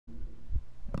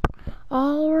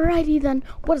Alrighty then.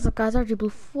 What is up, guys?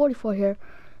 Ps4 here.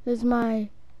 This is my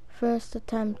first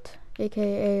attempt,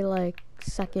 aka like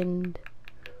second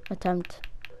attempt.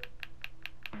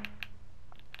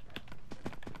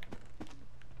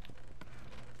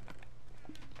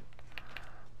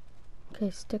 Okay,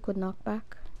 stick with knockback.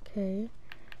 Okay,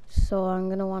 so I'm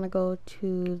gonna want to go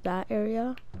to that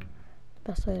area.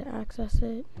 Best way to access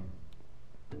it.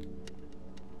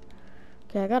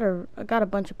 Okay, I got a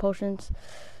bunch of potions.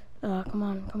 Come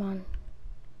on.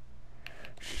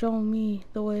 Show me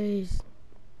the ways.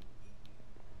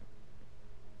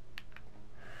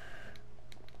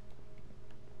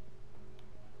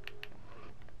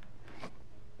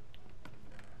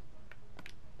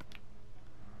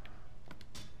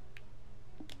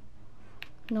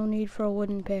 No need for a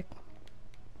wooden pick.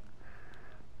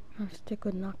 I'll stick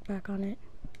with knockback on it.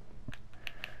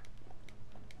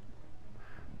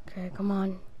 Okay, come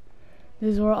on.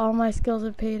 This is where all my skills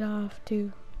have paid off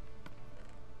too.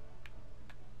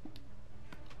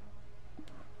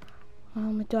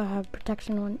 Do I have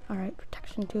protection 1? Alright,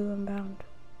 protection 2, I'm bound.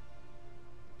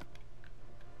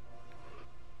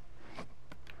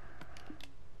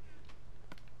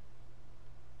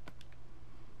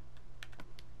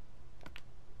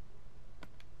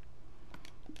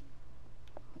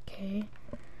 Okay.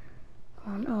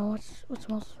 Come on. Oh, what's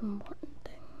the most important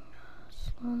thing?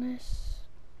 Slowness.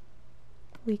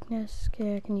 Weakness.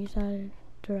 Okay, I can use that in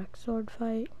direct sword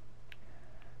fight.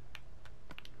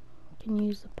 I can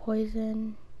use the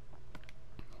poison.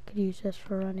 I could use this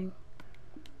for running.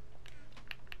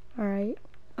 Alright.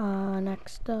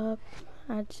 Next up,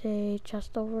 I'd say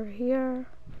chest over here.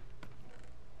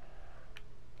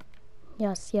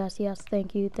 Yes.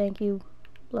 Thank you.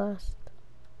 Blessed.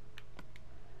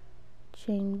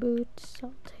 Chain boots.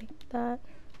 I'll take that.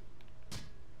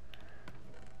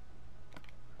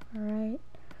 Alright.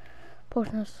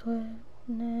 Potion of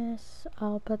swiftness.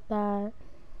 I'll put that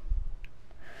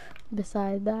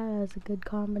beside that as a good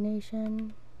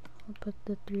combination. I'll put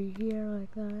the 3 here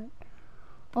like that.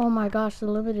 Oh my gosh, the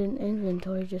limited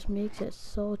inventory just makes it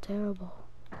so terrible.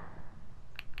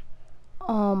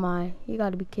 Oh my, you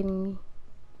gotta be kidding me.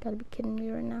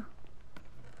 Right now.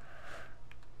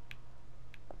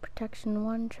 Protection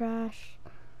 1 trash.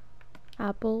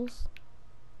 Apples.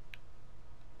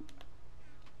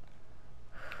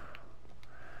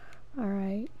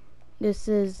 Alright. This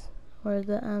is where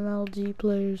the MLG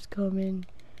players come in.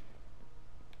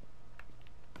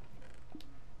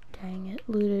 Dang it,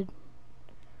 looted.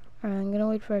 Alright, I'm gonna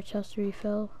wait for a chest to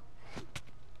refill.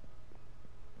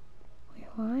 Wait,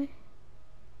 why?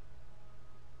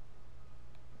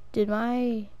 Did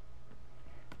my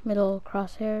middle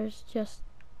crosshairs just...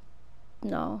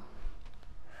 No.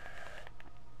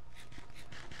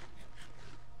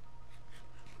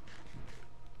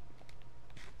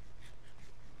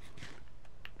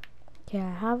 Okay, I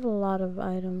have a lot of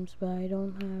items, but I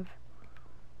don't have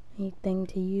anything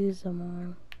to use them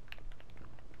on.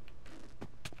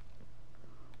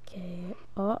 Okay.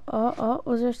 Oh,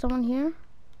 was there someone here?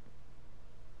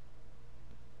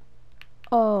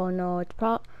 Oh no, it's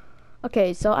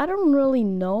okay, so I don't really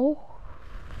know.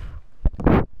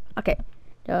 Okay,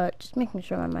 just making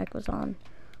sure my mic was on.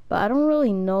 But I don't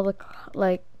really know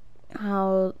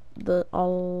how a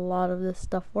lot of this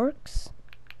stuff works.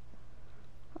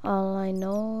 All I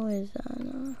know is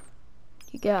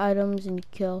you get items and you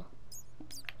kill.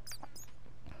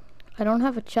 I don't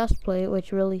have a chest plate,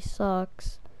 which really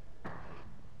sucks.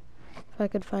 If I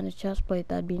could find a chest plate,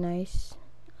 that'd be nice.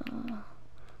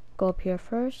 Go up here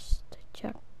first.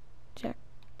 Check.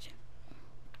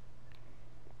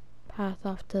 Path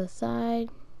off to the side.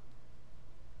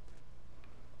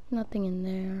 Nothing in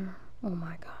there. Oh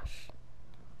my gosh.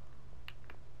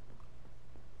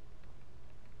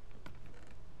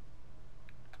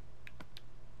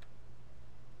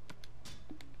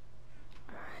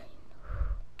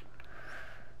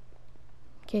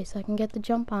 Okay, so I can get the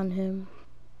jump on him.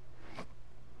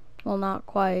 Well, not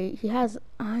quite. He has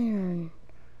iron.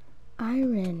 I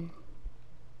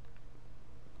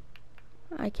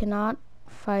cannot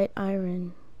fight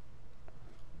iron.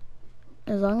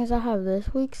 As long as I have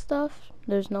this weak stuff,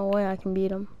 there's no way I can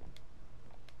beat him.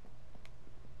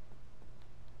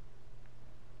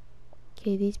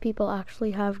 Okay, these people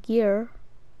actually have gear.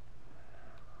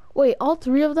 Wait, all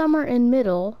 3 of them are in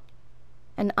middle,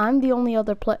 and I'm the only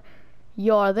other player.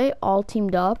 Yo, are they all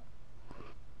teamed up?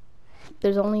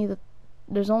 There's only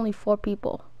 4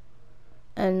 people,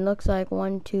 and looks like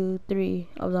 1, 2, 3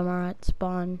 of them are at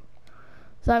spawn.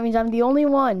 So that means I'm the only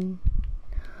one.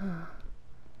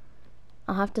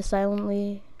 I'll have to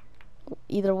silently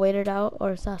either wait it out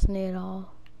or assassinate it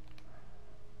all.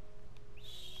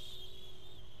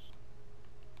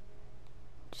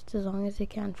 as long as they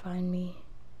can't find me.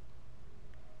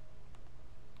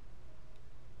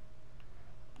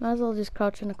 Might as well just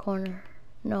crouch in a corner.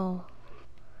 No.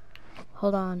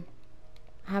 Hold on.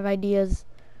 I have ideas.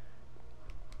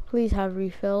 Please have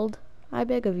refilled. I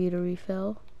beg of you to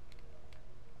refill.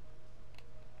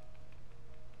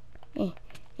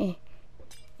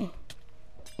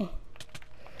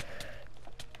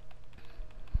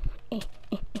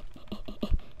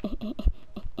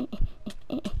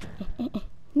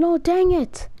 No, dang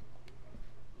it!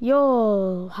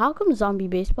 Yo, how come zombie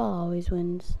baseball always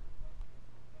wins?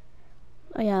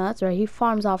 Oh yeah, that's right, he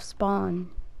farms off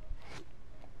spawn.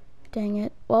 Dang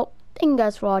it. Well, thank you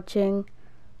guys for watching.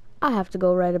 I have to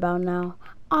go right about now.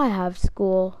 I have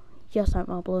school. Yes,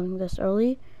 I'm uploading this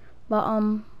early. But,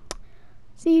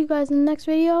 see you guys in the next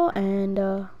video,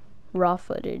 and, raw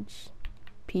footage.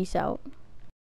 Peace out.